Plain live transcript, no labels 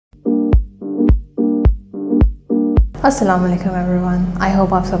अस्सलाम वालेकुम everyone. I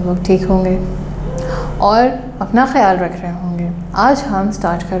hope आप सब लोग ठीक होंगे और अपना ख्याल रख रहे होंगे। आज हम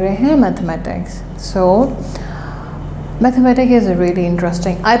स्टार्ट कर रहे हैं mathematics. So mathematics is really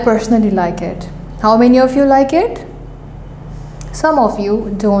interesting. I personally like it. How many of you like it? Some of you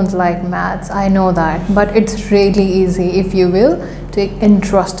don't like maths, I know that, but it's really easy if you will take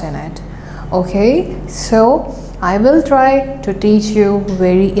interest in it. Okay, so I will try to teach you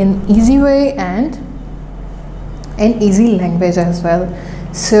very in easy way and in easy language as well.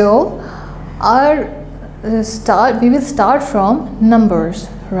 So we will start from numbers,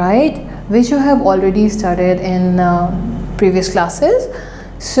 right, which you have already studied in previous classes.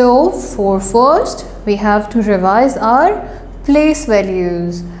 So for first we have to revise our place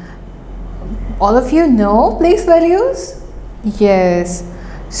values. All of you know place values? Yes.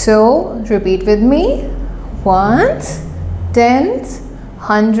 So repeat with me: ones, tens,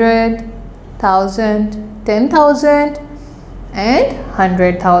 hundred, thousand, 10,000 and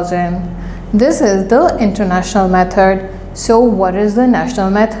 100,000. This is the international method. So what is the national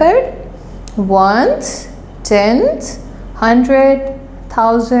method? Ones, tens, 100,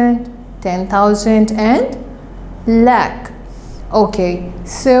 1,000, 10,000 and lakh. Okay,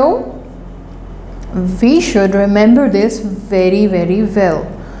 so we should remember this very well.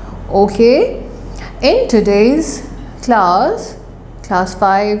 Okay, in today's class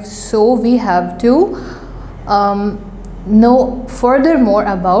 5, so we have to know furthermore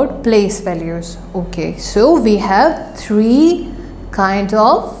about place values. Okay, so we have 3 kinds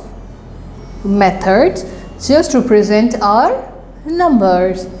of methods just to present our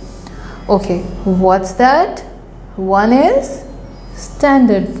numbers. Okay, what's that? One is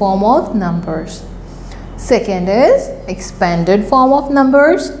standard form of numbers, second is expanded form of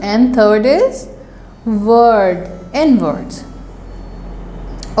numbers, and third is word in words.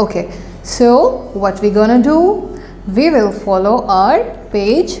 Okay, so what we're gonna do, we will follow our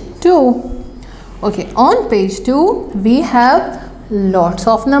page 2. Okay, on page 2 we have lots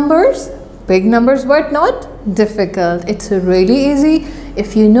of numbers, big numbers but not difficult. It's really easy.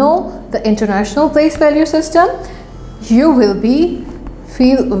 If you know the international place value system, you will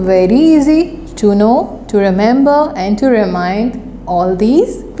feel very easy to know, to remember and to remind all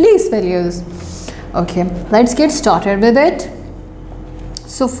these place values. Okay, let's get started with it.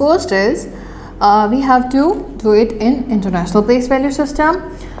 So first is we have to do it in international place value system.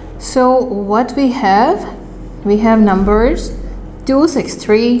 So what we have numbers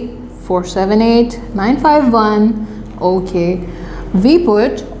 263, 478, 951. okay, we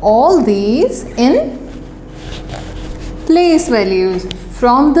put all these in place values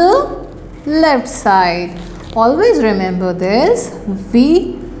from the left side. Always remember this,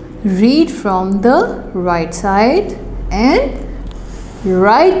 we read from the right side and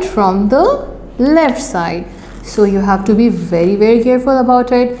write from the left side. So you have to be very careful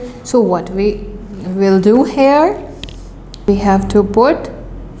about it. So what we will do here, we have to put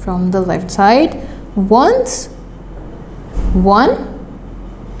from the left side ones, 1,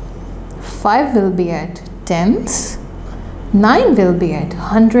 5 will be at tens, 9 will be at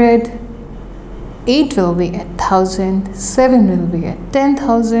 100, 8 will be at 1,000, 7 will be at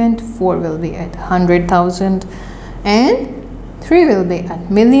 10,000, 4 will be at 100,000 and 3 will be at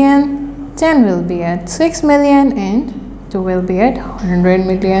million, 10 will be at 6 million and 2 will be at 100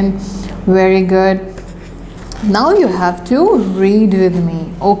 million. Very good. Now you have to read with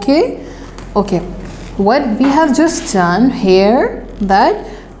me. Okay, what we have just done here, that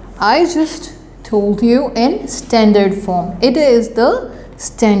I just told you in standard form. It is the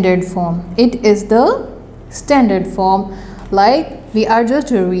standard form. It is the standard form. Like we are just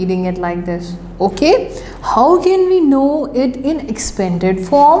reading it like this. Okay, how can we know it in expanded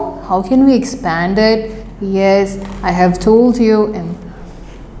form? How can we expand it? Yes, I have told you, and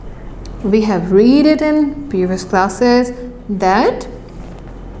we have read it in previous classes, that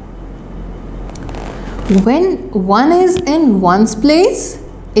when 1 is in ones place,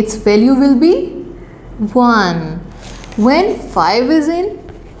 its value will be 1. When 5 is in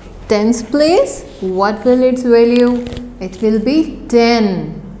tens place, what will its value? It will be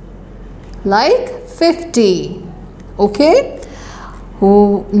 10, like 50. Okay,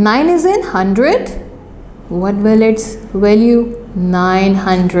 9 is in 100, what will its value?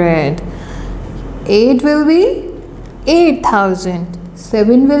 900. 8 will be 8,000,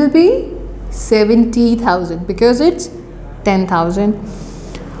 7 will be 70,000 because it's 10,000.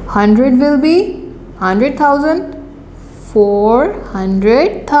 100 will be 100,000,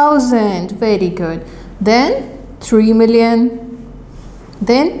 400,000. Very good. Then 3 million,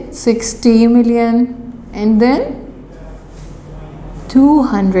 then 60 million, and then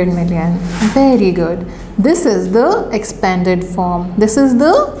 200 million. Very good. This is the expanded form. This is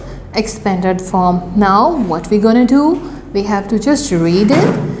the expanded form. Now what we're gonna do, we have to just read it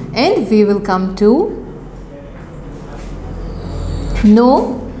and we will come to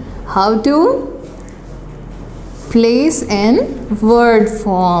know how to place in word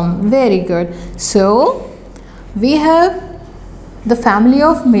form. Very good. So we have the family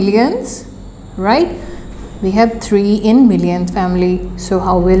of millions, right? We have 3 in million family. So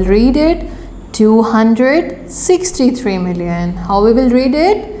how we'll read it? 263 million. How we will read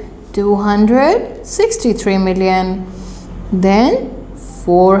it? 263 million. Then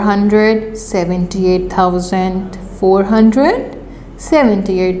 478,000.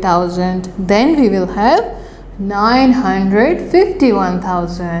 478,000. Then we will have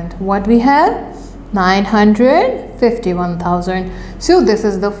 951,000. What we have? 951,000. So this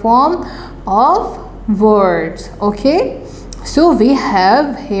is the form of words. Okay, so we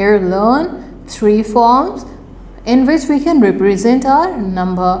have here learned 3 forms in which we can represent our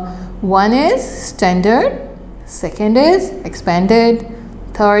number. One is standard, second is expanded,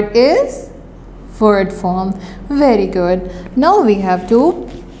 third is word form. Very good. Now we have to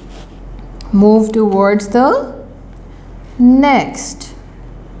move towards the next.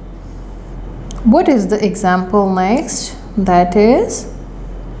 What is the example next? That is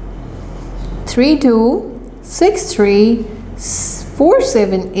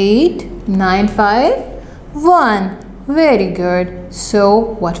 3263478951. Very good.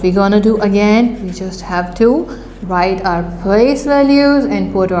 So what we gonna do again? We just have to write our place values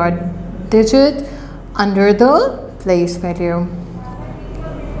and put our digit under the place value.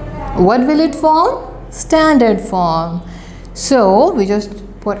 What will it form? Standard form. So we just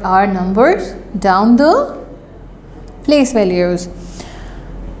put our numbers down the place values.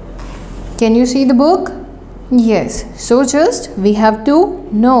 Can you see the book? Yes. So just we have to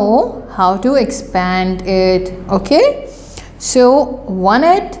know how to expand it. Okay. So 1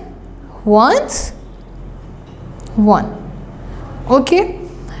 at once 1. Okay.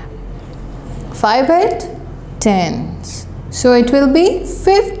 5 at tens. So it will be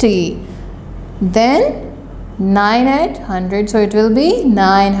 50. Then 9 at 100. So it will be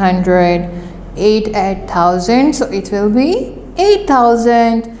 900. 8 at 1000. So it will be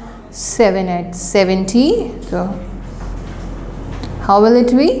 8000. 7 at 70. So how will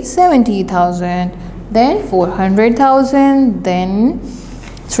it be? 70,000. Then 400,000. Then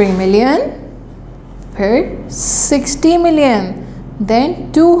 3 million. Per 60 million.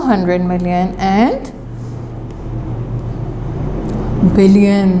 Then 200 million and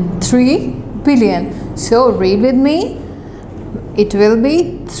billion. 3 billion. So read with me. It will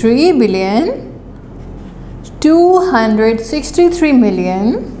be 3 billion 263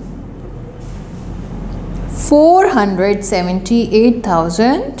 million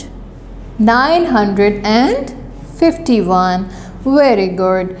 478,951. Very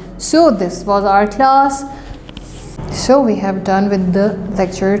good. So this was our class. So we have done with the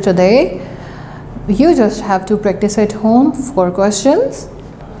lecture today. You just have to practice at home 4 questions.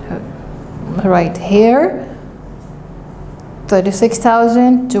 Right here,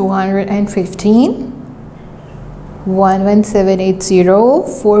 36,215, 11780,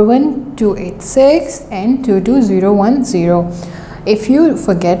 41286 and 22010. If you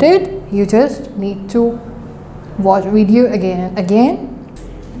forget it, you just need to watch video again and again.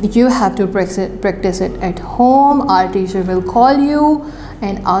 You have to practice it at home. Our teacher will call you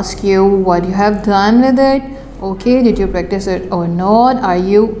and ask you what you have done with it. Okay, did you practice it or not? Are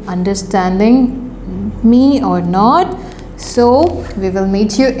you understanding me or not? So we will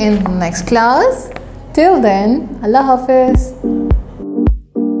meet you in the next class. Till then, Allah Hafiz.